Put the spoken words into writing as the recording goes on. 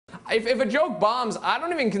if a joke bombs, I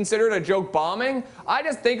don't even consider it a joke bombing. I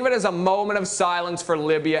just think of it as a moment of silence for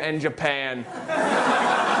Libya and Japan.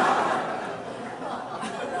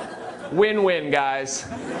 Win-win, guys.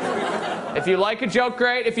 If you like a joke,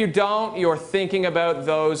 great. If you don't, you're thinking about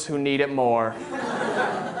those who need it more.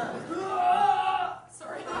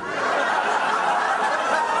 Sorry.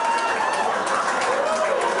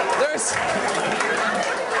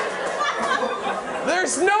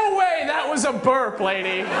 There's no way that was a burp,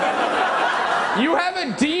 lady. You have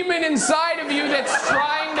a demon inside of you that's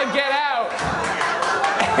trying to get out.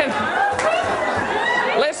 And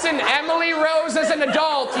listen, Emily Rose, as an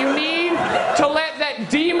adult, you need to let that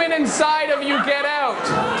demon inside of you get out.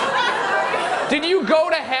 Did you go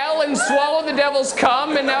to hell and swallow the devil's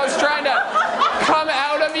cum and now it's trying to come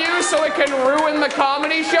out of you so it can ruin the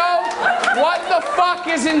comedy show? What the fuck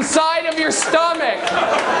is inside of your stomach?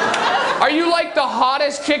 Are you like the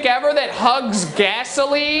hottest chick ever that hugs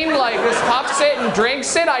gasoline? Like just huffs it and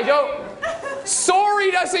drinks it? I don't...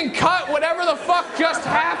 Sorry doesn't cut whatever the fuck just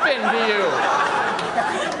happened to you.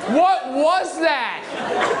 What was that?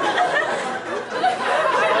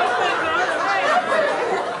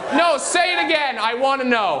 No, say it again. I want to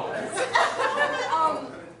know.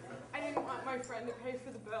 I didn't want my friend to pay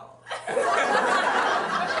for the bill.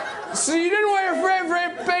 So you didn't want your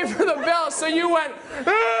friend to pay for the bill, so you went...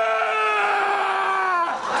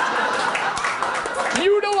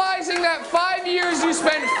 Utilizing that 5 years you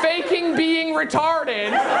spent faking being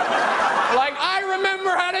retarded. Like, I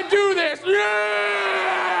remember how to do this.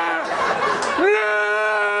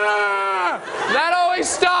 That always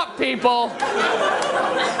stopped people.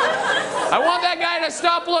 I want that guy to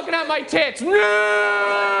stop looking at my tits.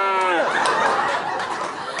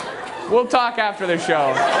 We'll talk after the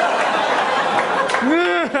show.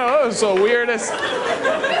 That was the weirdest.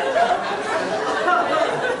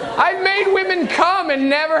 I've made women come and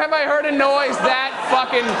never have I heard a noise that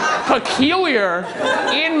fucking peculiar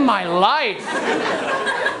in my life.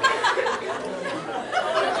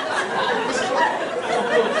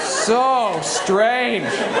 So strange.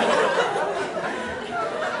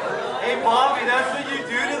 Hey, Bobby, that's what you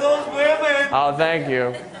do to those women. Oh, thank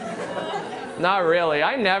you. Not really.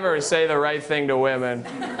 I never say the right thing to women.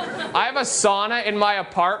 I have a sauna in my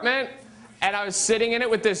apartment, and I was sitting in it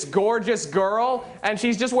with this gorgeous girl, and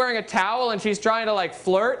she's just wearing a towel, and she's trying to, like,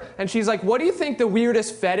 flirt, and she's like, what do you think the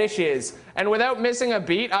weirdest fetish is? And without missing a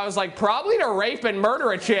beat, I was like, probably to rape and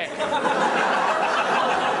murder a chick.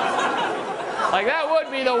 Like, that would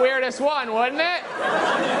be the weirdest one, wouldn't it?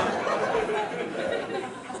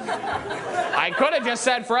 I could have just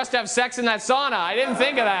said for us to have sex in that sauna. I didn't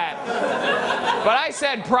think of that. But I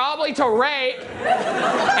said probably to rape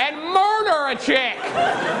and murder a chick.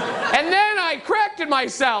 And then I corrected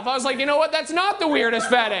myself. I was like, you know what? That's not the weirdest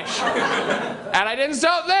fetish. And I didn't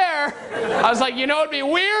stop there. I was like, you know, it'd be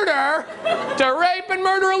weirder to rape and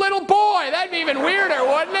murder a little boy. That'd be even weirder,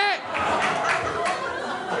 wouldn't it?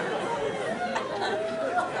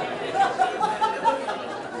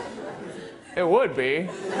 It would be.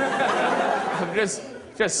 I'm just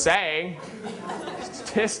saying.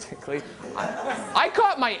 Statistically. I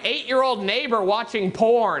caught my 8-year-old neighbor watching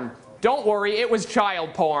porn. Don't worry, it was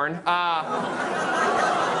child porn. But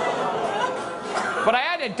I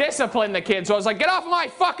had to discipline the kid, so I was like, get off my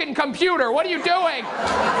fucking computer. What are you doing?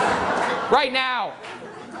 Right now.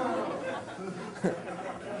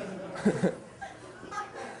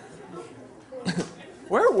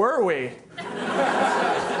 Where were we?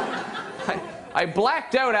 I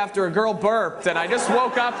blacked out after a girl burped, and I just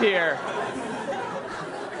woke up here.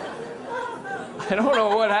 I don't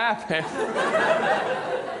know what happened.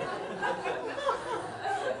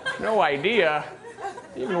 No idea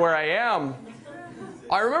even where I am.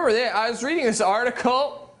 I remember that I was reading this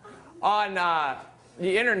article on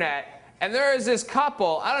the internet, and there is this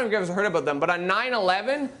couple, I don't know if you guys have heard about them, but on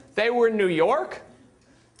 9/11, they were in New York,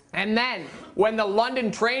 and then when the London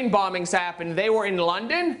train bombings happened, they were in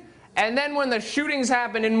London. And then when the shootings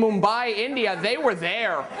happened in Mumbai, India, they were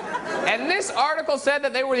there. And this article said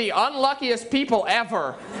that they were the unluckiest people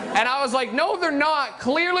ever. And I was like, no, they're not.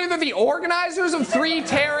 Clearly, they're the organizers of 3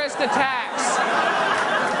 terrorist attacks.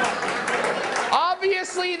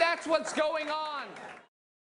 Obviously, that's what's going on.